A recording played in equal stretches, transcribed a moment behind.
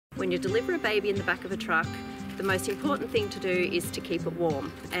when you deliver a baby in the back of a truck, the most important thing to do is to keep it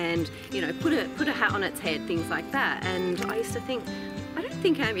warm and, you know, put a hat on its head, things like that. And I used to think, I don't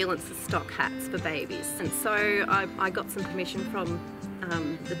think ambulances stock hats for babies. And so I got some permission from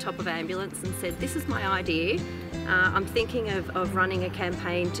the top of ambulance and said, this is my idea. I'm thinking of running a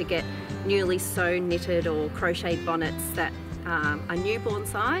campaign to get newly sewn, knitted or crocheted bonnets that are newborn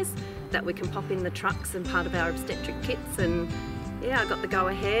size that we can pop in the trucks and part of our obstetric kits. And yeah, I got the go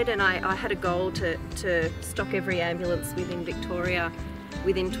ahead, and I had a goal to stock every ambulance within Victoria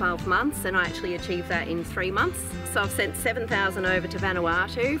within 12 months, and I actually achieved that in 3 months. So I've sent 7,000 over to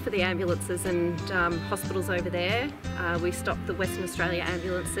Vanuatu for the ambulances and hospitals over there. We stocked the Western Australia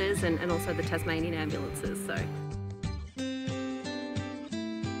ambulances and also the Tasmanian ambulances. So.